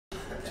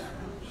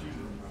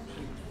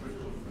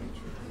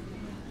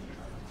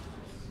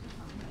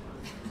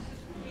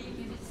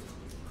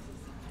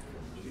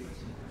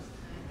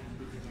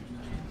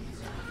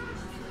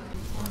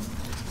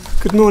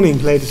Good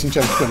morning, ladies and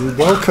gentlemen.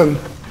 Welcome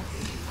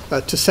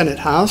to Senate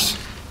House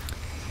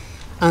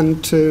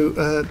and to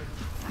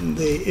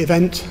the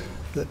event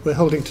that we're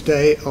holding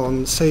today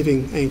on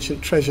saving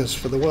ancient treasures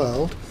for the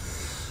world.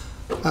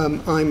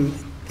 I'm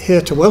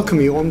here to welcome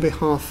you on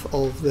behalf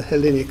of the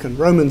Hellenic and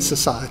Roman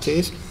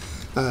societies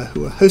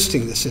who are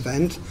hosting this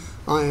event.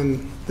 I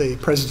am the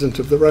president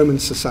of the Roman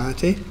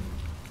Society.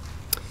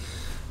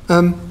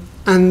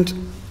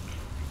 And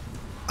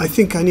I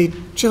think I need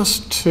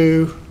just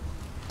to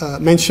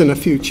mention a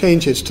few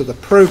changes to the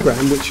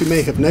programme, which you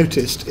may have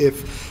noticed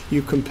if you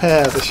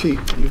compare the sheet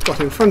you've got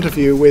in front of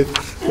you with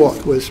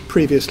what was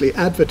previously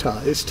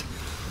advertised.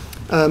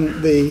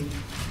 The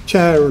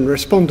chair and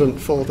respondent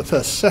for the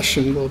first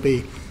session will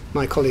be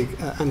my colleague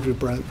Andrew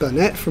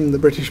Burnett from the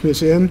British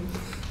Museum,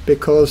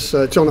 because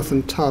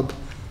Jonathan Tubb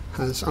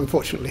has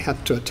unfortunately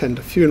had to attend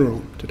a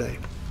funeral today.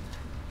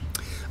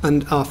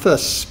 And our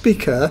first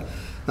speaker,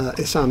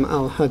 Issam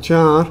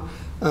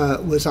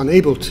Al-Hajjar, was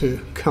unable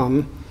to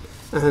come,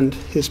 and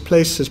his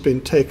place has been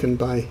taken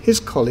by his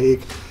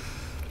colleague,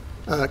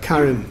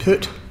 Karin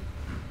Pütt,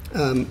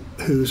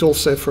 who's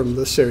also from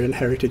the Syrian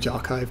Heritage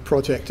Archive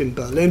project in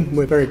Berlin.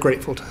 We're very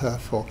grateful to her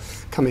for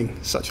coming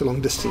such a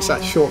long distance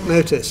at short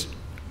notice.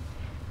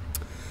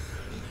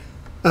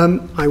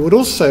 I would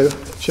also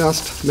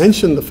just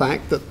mention the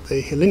fact that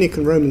the Hellenic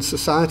and Roman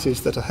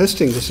societies that are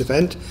hosting this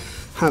event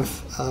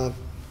have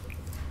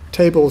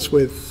tables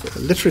with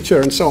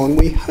literature and so on.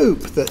 We hope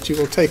that you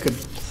will take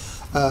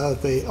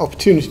the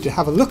opportunity to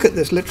have a look at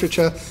this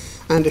literature,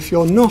 and if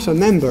you're not a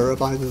member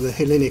of either the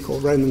Hellenic or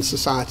Roman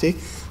Society,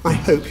 I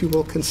hope you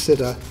will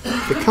consider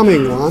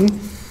becoming one.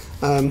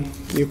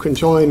 You can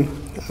join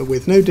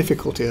with no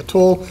difficulty at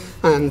all,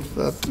 and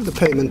the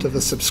payment of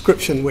a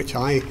subscription, which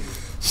I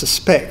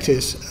suspect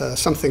is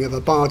something of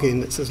a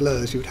bargain. It's as low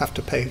as you'd have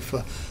to pay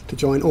to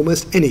join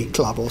almost any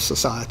club or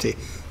society,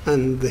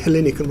 and the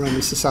Hellenic and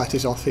Roman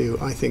societies offer you,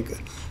 I think,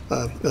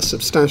 a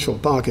substantial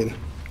bargain.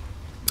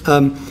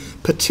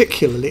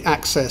 Particularly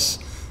access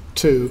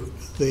to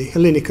the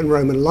Hellenic and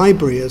Roman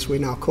Library, as we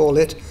now call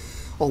it,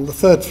 on the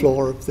third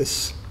floor of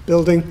this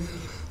building,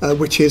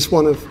 which is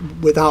one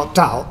of, without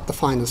doubt, the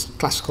finest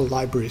classical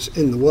libraries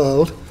in the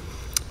world.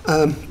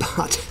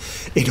 But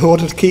in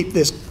order to keep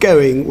this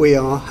going, we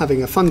are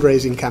having a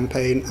fundraising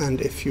campaign, and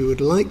if you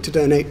would like to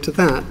donate to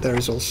that, there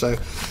is also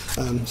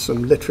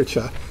some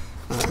literature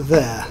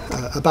there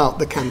about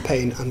the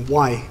campaign and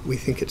why we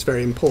think it's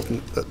very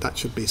important that that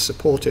should be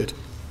supported.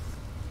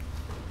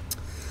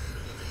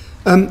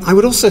 I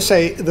would also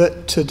say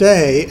that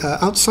today,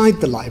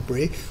 outside the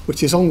library,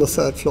 which is on the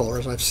third floor,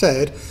 as I've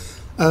said,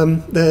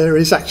 there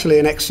is actually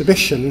an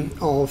exhibition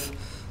of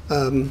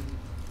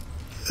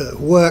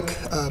work,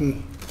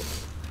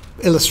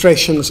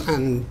 illustrations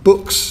and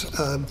books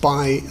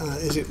by,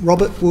 is it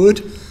Robert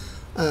Wood?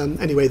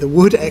 Anyway, the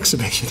Wood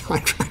exhibition, I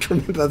try to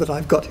remember that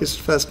I've got his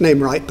first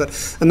name right, but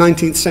a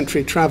 19th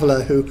century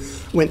traveller who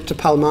went to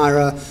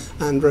Palmyra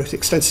and wrote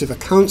extensive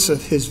accounts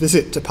of his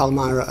visit to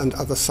Palmyra and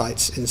other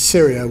sites in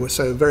Syria, were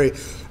so very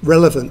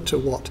relevant to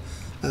what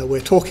we're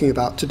talking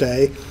about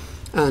today,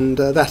 and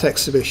that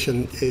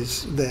exhibition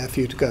is there for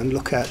you to go and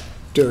look at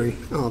during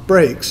our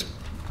breaks.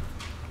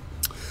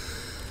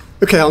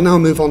 Okay, I'll now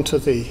move on to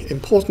the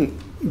important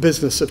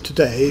business of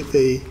today,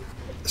 the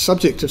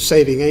subject of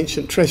saving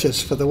ancient treasures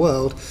for the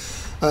world.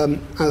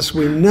 As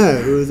we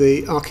know,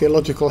 the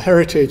archaeological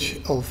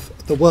heritage of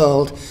the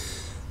world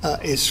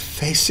is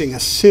facing a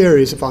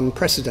series of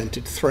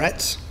unprecedented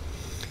threats,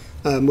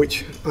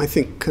 which I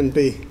think can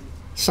be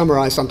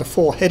summarized under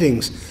four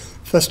headings.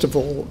 First of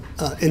all,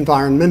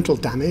 environmental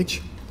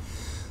damage,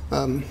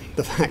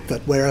 the fact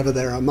that wherever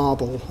there are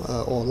marble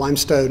or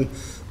limestone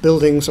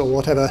buildings or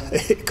whatever,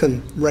 it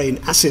can rain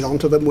acid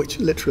onto them, which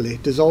literally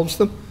dissolves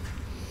them.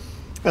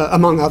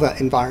 Among other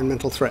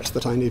environmental threats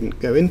that I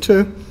needn't go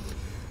into.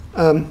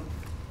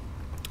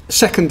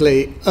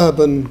 Secondly,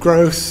 urban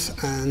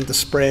growth and the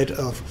spread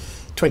of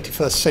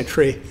 21st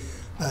century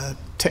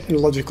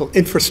technological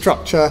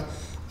infrastructure,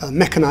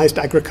 mechanized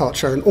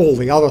agriculture, and all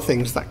the other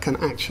things that can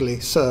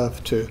actually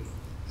serve to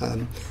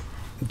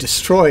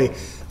destroy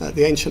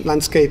the ancient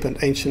landscape and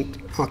ancient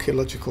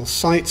archaeological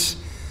sites,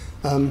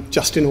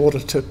 just in order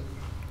to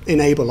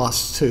enable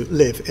us to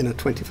live in a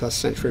 21st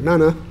century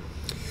manner.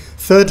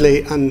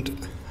 Thirdly,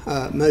 and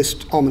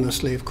most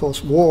ominously, of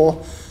course,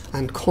 war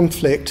and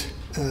conflict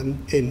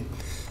in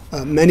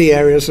many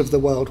areas of the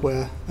world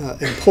where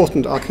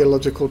important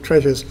archaeological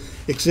treasures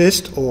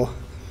exist, or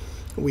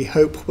we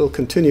hope will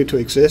continue to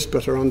exist,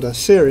 but are under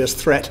serious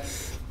threat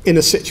in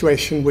a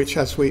situation which,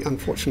 as we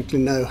unfortunately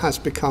know, has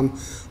become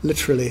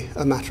literally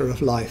a matter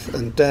of life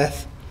and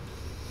death.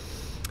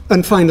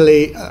 And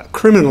finally,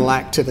 criminal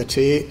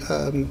activity,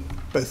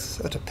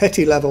 both at a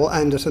petty level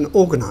and at an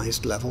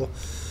organized level,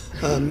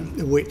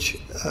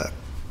 which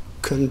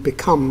can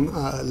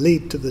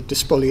lead to the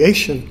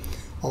despoliation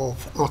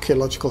of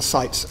archaeological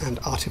sites and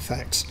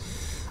artifacts.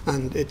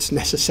 And it's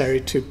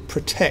necessary to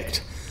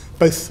protect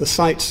both the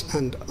sites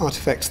and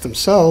artifacts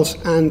themselves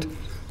and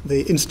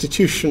the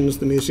institutions,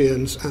 the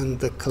museums, and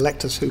the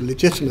collectors who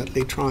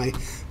legitimately try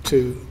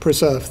to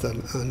preserve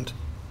them and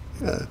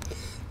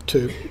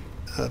to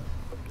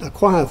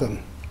acquire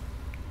them.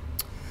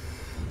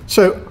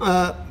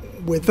 So,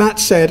 with that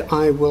said,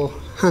 I will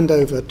hand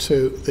over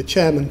to the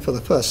chairman for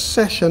the first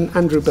session,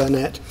 Andrew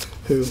Burnett,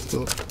 who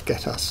will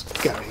get us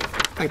going.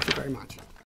 Thank you very much.